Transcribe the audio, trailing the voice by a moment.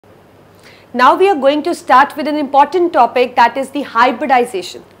now we are going to start with an important topic, that is the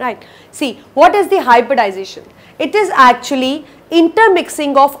hybridization, right. See, what is the hybridization? It is actually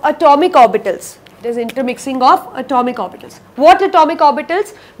intermixing of atomic orbitals. It is intermixing of atomic orbitals. What atomic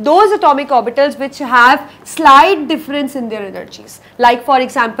orbitals? Those atomic orbitals which have slight difference in their energies. Like for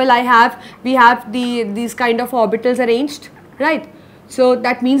example, we have these kind of orbitals arranged, right. So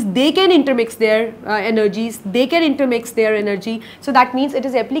that means they can intermix their energies, they can intermix their energy. So that means it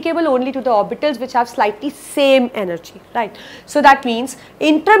is applicable only to the orbitals which have slightly same energy, right. So that means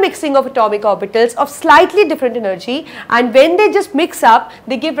intermixing of atomic orbitals of slightly different energy, and when they just mix up,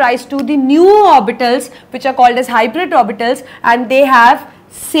 they give rise to the new orbitals which are called as hybrid orbitals, and they have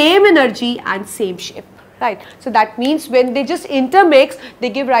same energy and same shape. Right. So that means when they just intermix,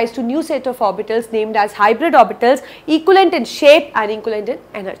 they give rise to new set of orbitals named as hybrid orbitals, equivalent in shape and equivalent in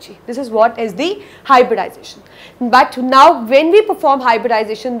energy. This is what is the hybridization. But now when we perform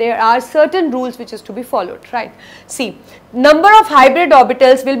hybridization, there are certain rules which is to be followed, right. See, number of hybrid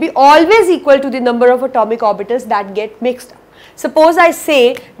orbitals will be always equal to the number of atomic orbitals that get mixed up. Suppose I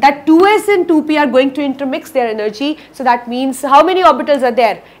say that 2s and 2p are going to intermix their energy, so that means how many orbitals are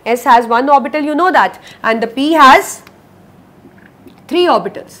there? S has 1 orbital, you know that, and the p has 3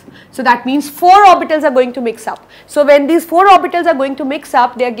 orbitals. So that means 4 orbitals are going to mix up. So when these 4 orbitals are going to mix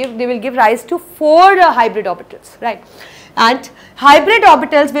up, they will give rise to 4 hybrid orbitals, right. And hybrid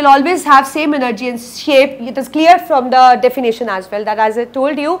orbitals will always have same energy and shape. It is clear from the definition as well, that as I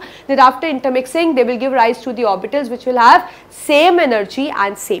told you, that after intermixing they will give rise to the orbitals which will have same energy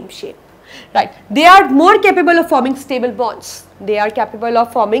and same shape, right. They are more capable of forming stable bonds. They are capable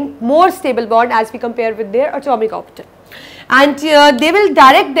of forming more stable bond as we compare with their atomic orbital. And they will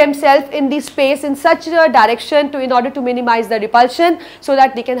direct themselves in the space in such a direction in order to minimize the repulsion, so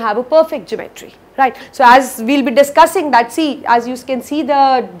that they can have a perfect geometry, right. So as we will be discussing that, see, as you can see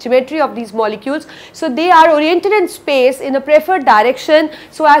the geometry of these molecules, so they are oriented in space in a preferred direction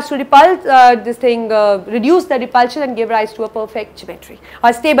so as to reduce the repulsion and give rise to a perfect geometry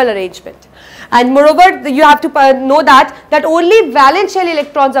or stable arrangement. And moreover, you have to know that only valence shell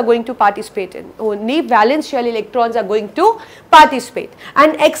electrons are going to participate in, only valence shell electrons are going to participate,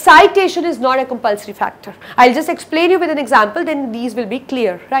 and excitation is not a compulsory factor. I will just explain you with an example, then these will be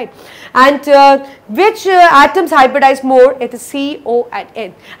clear, right. And which atoms hybridize more? It is C, O and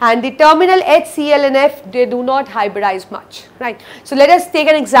N, and the terminal H, Cl and F, they do not hybridize much, right. So let us take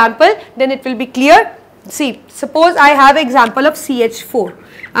an example, then it will be clear. See, suppose I have an example of CH4.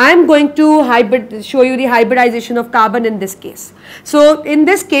 I am going to show you the hybridization of carbon in this case. So in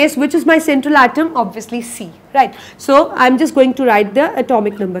this case, which is my central atom? Obviously C, right. So I am just going to write the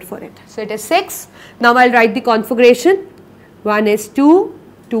atomic number for it. So it is 6. Now I will write the configuration: 1s2,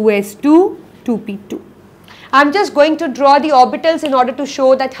 2s2, 2p2. I am just going to draw the orbitals in order to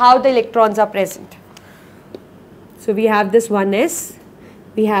show that how the electrons are present. So we have this 1s,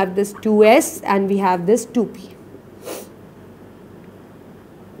 we have this 2s, and we have this 2p.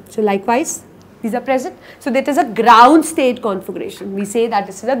 So likewise, these are present. So that is a ground state configuration. We say that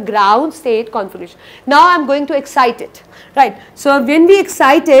this is a ground state configuration. Now I am going to excite it, right. So when we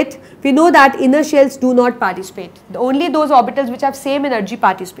excite it, we know that inner shells do not participate. Only those orbitals which have same energy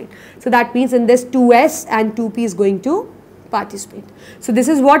participate. So that means in this 2s and 2p is going to participate. So this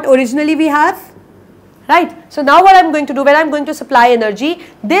is what originally we have, right. So now what I am going to do, when I am going to supply energy,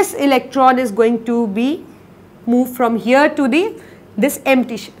 this electron is going to be moved from here to this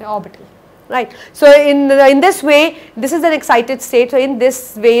empty orbital, right. So in this way, this is an excited state. So in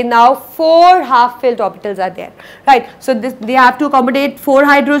this way, now 4 half-filled orbitals are there, right. So they have to accommodate 4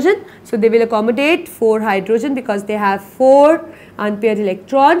 hydrogen. So they will accommodate 4 hydrogen because they have 4 unpaired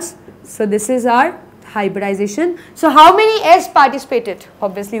electrons. So this is our hybridization. So how many s participated?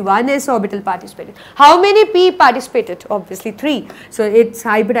 Obviously 1 s orbital participated. How many p participated? Obviously 3. So its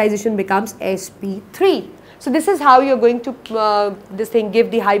hybridization becomes sp3. So this is how you are going to give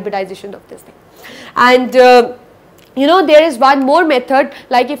the hybridization of this thing. And you know, there is one more method,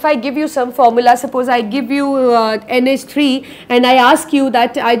 like if I give you some formula, suppose I give you NH3 and I ask you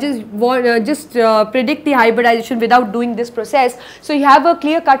that I just want predict the hybridization without doing this process. So you have a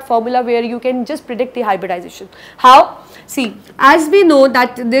clear cut formula where you can just predict the hybridization. How? See, as we know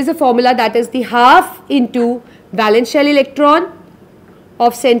that there is a formula that is the half into valence shell electron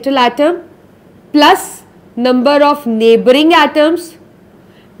of central atom plus number of neighboring atoms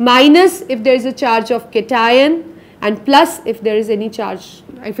minus if there is a charge of cation and plus if there is any charge,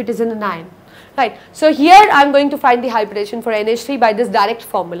 if it is in an ion, right. So here I am going to find the hybridization for NH3 by this direct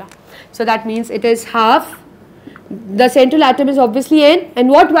formula. So that means it is half, the central atom is obviously N, and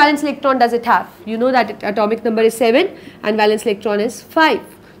what valence electron does it have? You know that atomic number is 7 and valence electron is 5.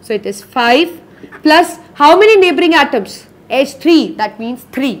 So it is 5 plus how many neighboring atoms? H3, that means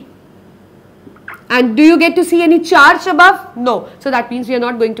 3. And do you get to see any charge above? No. So that means we are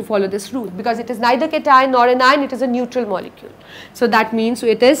not going to follow this rule because it is neither cation nor anion, it is a neutral molecule. So that means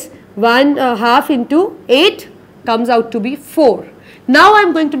it is 1/2 into 8 comes out to be 4. Now I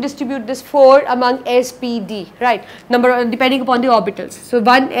am going to distribute this 4 among S, P, D, right, number depending upon the orbitals. So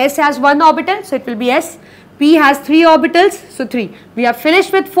S has 1 orbital, so it will be S, P has 3 orbitals, so 3. We have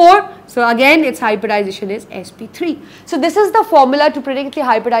finished with 4, so again its hybridization is sp3. So this is the formula to predict the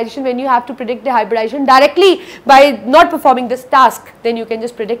hybridization. When you have to predict the hybridization directly by not performing this task, then you can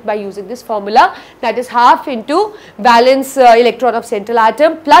just predict by using this formula, that is half into valence electron of central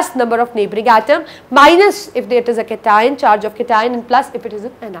atom plus number of neighboring atom minus if it is a cation, charge of cation, and plus if it is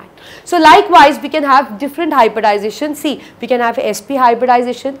an anion. So likewise we can have different hybridization. See, we can have sp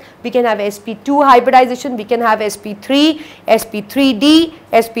hybridization, we can have sp2 hybridization, we can have sp3, sp3d,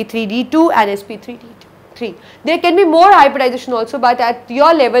 sp3d2 and sp3d3. There can be more hybridization also, but at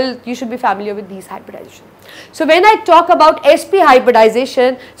your level you should be familiar with these hybridization. So when I talk about sp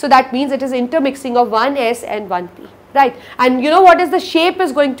hybridization, so that means it is intermixing of 1s and 1p, right? And you know what is the shape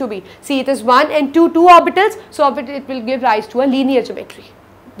is going to be? See, it is 1 and 2 orbitals, so it will give rise to a linear geometry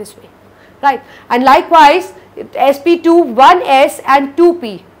this way, right? And likewise sp2, 1s and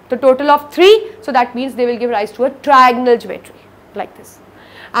 2p, the total of 3, so that means they will give rise to a triangular geometry like this.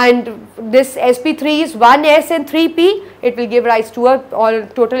 And this sp3 is 1s and 3p, it will give rise to a, or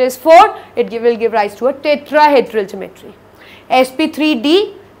total is 4, it will give rise to a tetrahedral geometry.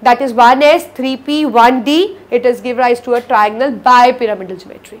 sp3d, that is 1s, 3p, 1d, it does give rise to a triangular bipyramidal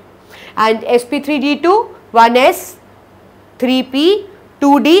geometry. And sp3d2, 1s, 3p,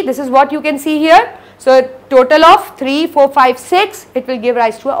 2d, this is what you can see here. So total of 3, 4, 5, 6, it will give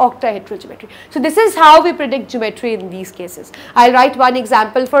rise to an octahedral geometry. So this is how we predict geometry in these cases. I will write one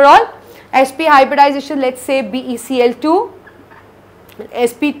example for all. sp hybridization, let us say BeCl2,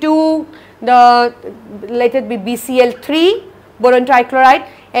 sp2, let it be BCl3, boron trichloride,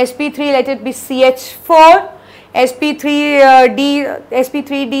 sp3 let it be CH4,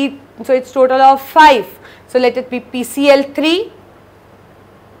 sp3d, so it is total of 5, so let it be PCl3.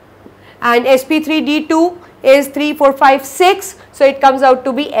 And sp3d2 is 3, 4, 5, 6, so it comes out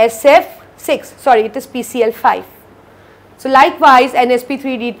to be SF6, sorry, it is PCl5. So likewise, and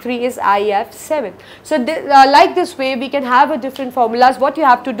sp3d3 is IF7. So like this way we can have a different formulas. What you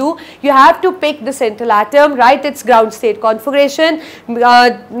have to do, you have to pick the central atom, write its ground state configuration,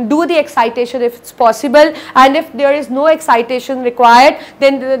 do the excitation if it's possible, and if there is no excitation required,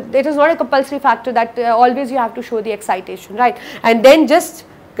 then it is not a compulsory factor that always you have to show the excitation, right? And then just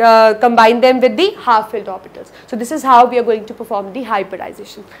combine them with the half-filled orbitals. So this is how we are going to perform the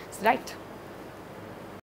hybridization, right?